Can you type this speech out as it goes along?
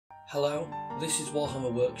Hello, this is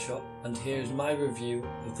Warhammer Workshop, and here is my review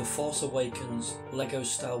of the Force Awakens LEGO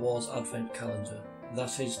Star Wars Advent Calendar,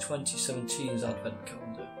 that is 2017's Advent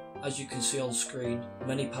Calendar. As you can see on screen,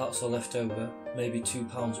 many parts are left over, maybe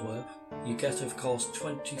 £2 worth. You get of course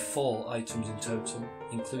 24 items in total,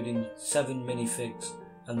 including 7 minifigs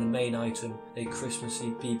and the main item, a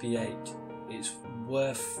Christmassy BB-8. It's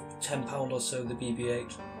worth £10 or so, the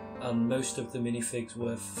BB-8, and most of the minifigs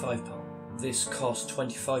worth £5. This costs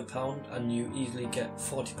 £25 and you easily get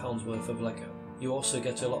 £40 worth of LEGO. You also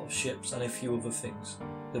get a lot of ships and a few other things.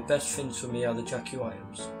 The best things for me are the Jakku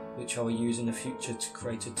items, which I will use in the future to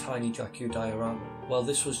create a tiny Jakku diorama. Well,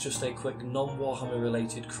 this was just a quick non-Warhammer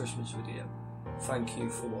related Christmas video. Thank you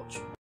for watching.